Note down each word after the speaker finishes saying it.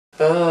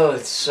Oh,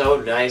 it's so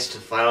nice to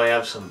finally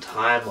have some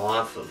time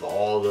off of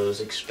all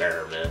those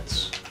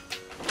experiments.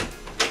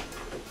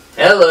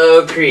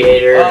 Hello,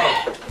 creator.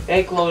 Oh,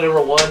 hey, clone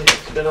number 1.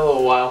 It's been a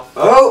little while.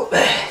 Oh,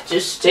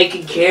 just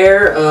taking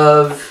care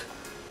of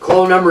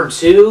clone number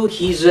 2.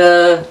 He's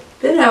been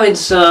having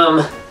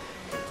some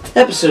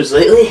episodes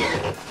lately.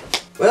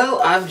 Well,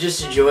 I'm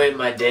just enjoying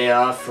my day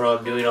off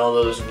from doing all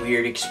those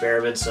weird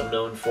experiments I'm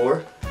known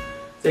for.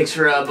 Thanks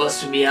for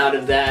busting me out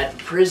of that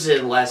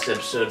prison last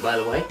episode, by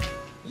the way.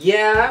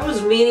 Yeah, I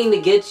was meaning to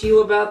get to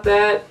you about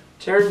that.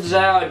 Turns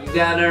out you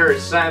got another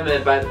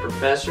assignment by the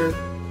professor.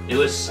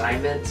 New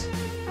assignment?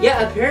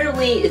 Yeah,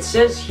 apparently it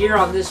says here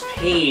on this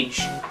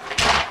page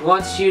he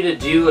wants you to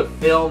do a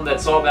film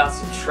that's all about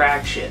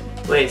subtraction.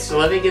 Wait, so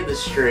let me get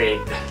this straight.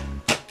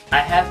 I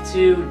have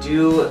to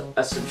do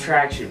a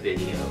subtraction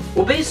video.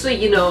 Well, basically,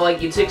 you know,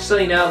 like you take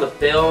something out of the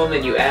film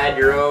and you add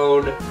your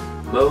own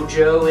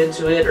mojo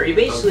into it, or you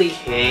basically,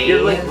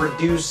 you're like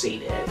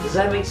reducing it. Does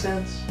that make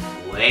sense?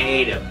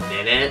 Wait a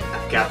minute,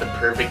 I've got the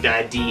perfect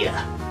idea.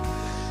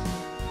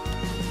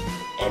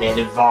 And it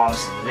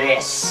involves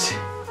this.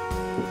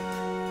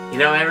 You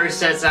know, ever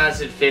since I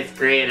was in 5th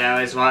grade, I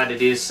always wanted to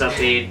do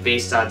something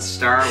based on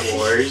Star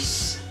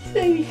Wars.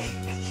 Hey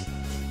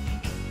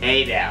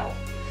now.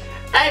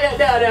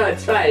 No,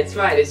 it's fine,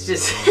 it's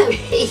just,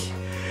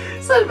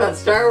 it's not about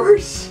Star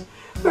Wars.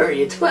 What are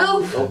you,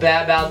 12? Don't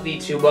bad mouth me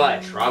too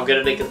much, or I'm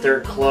gonna make a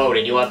 3rd clone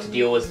and you'll have to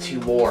deal with 2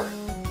 more.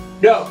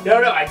 No,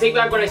 I take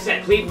back what I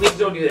said. Please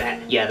don't do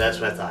that. Yeah, that's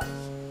what I thought.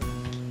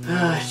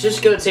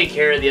 Just go take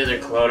care of the other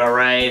clone,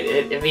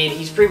 alright? I mean,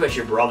 he's pretty much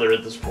your brother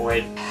at this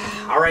point.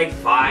 Alright,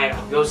 fine.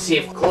 I'll go see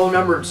if clone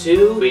number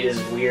 2 made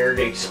his weird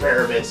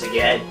experiments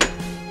again.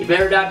 You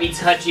better not be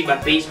touching my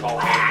baseball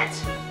hat.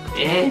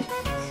 And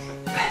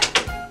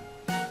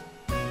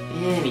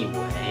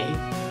anyway.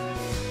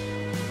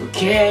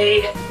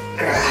 Okay.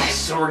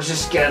 So we're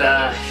just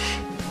gonna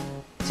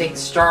take the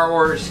Star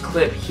Wars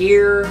clip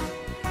here.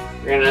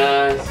 We're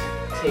gonna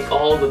take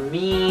all the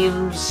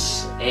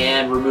memes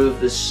and remove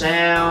the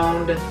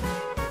sound,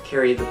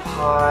 carry the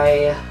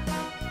pie.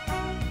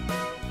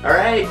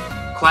 Alright,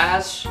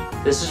 class,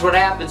 this is what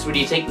happens when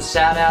you take the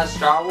sound out of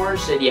Star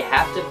Wars and you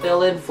have to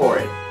fill in for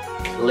it.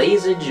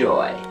 Please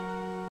enjoy.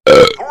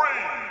 3,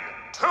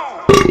 2,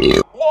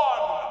 1,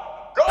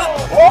 go!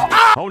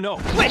 Oh no!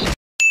 Wait!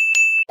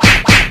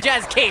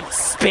 Just keep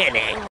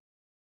spinning.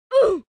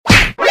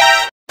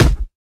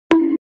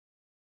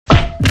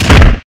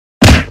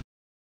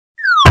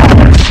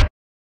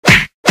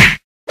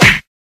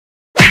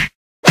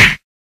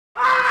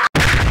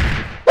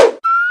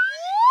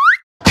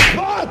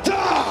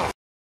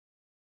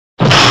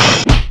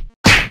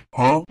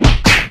 Huh?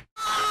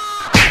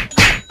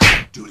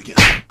 Do it again.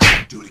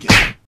 Do it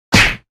again.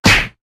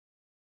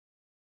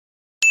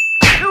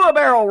 Do a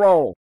barrel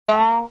roll!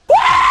 Watch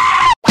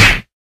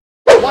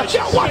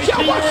out, watch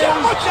out, watch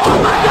out, watch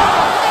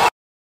out!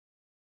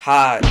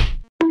 Hot.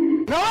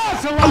 No,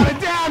 that's a lot of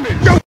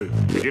damage!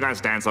 If you don't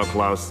stand so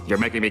close, you're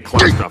making me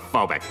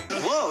claustrophobic.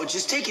 Whoa,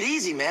 just take it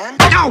easy, man.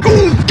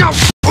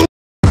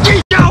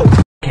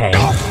 Okay,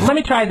 let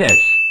me try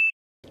this.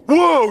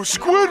 Whoa,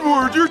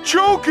 Squidward, you're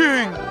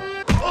choking!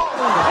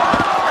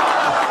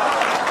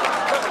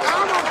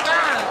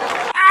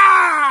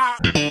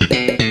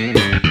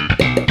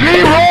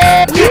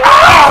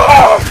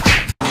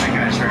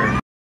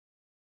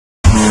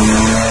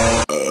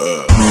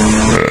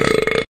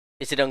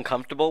 Is it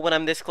uncomfortable when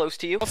I'm this close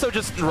to you? Also,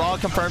 just Raw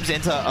confirms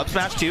into up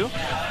smash too.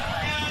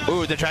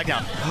 Ooh, the track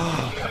down.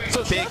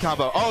 So big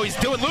combo. Oh, he's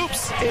doing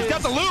loops. He's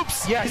got the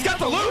loops. Yeah, he's got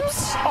the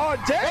loops. Oh,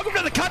 damn. Welcome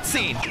to the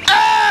cutscene.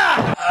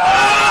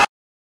 Ah!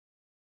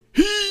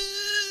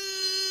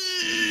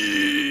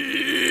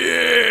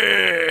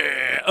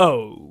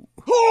 Oh.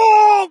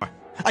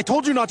 I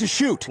told you not to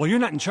shoot. Well, you're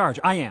not in charge.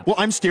 I am. Well,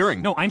 I'm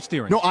steering. No, I'm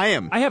steering. No, I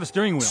am. I have a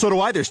steering wheel. So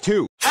do I. There's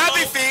 2.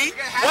 Happy feet!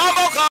 One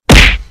more call!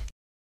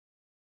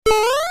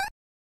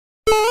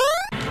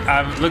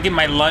 I'm looking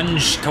my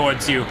lunge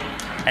towards you.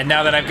 And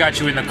now that I've got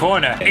you in the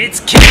corner,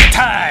 it's kick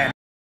time!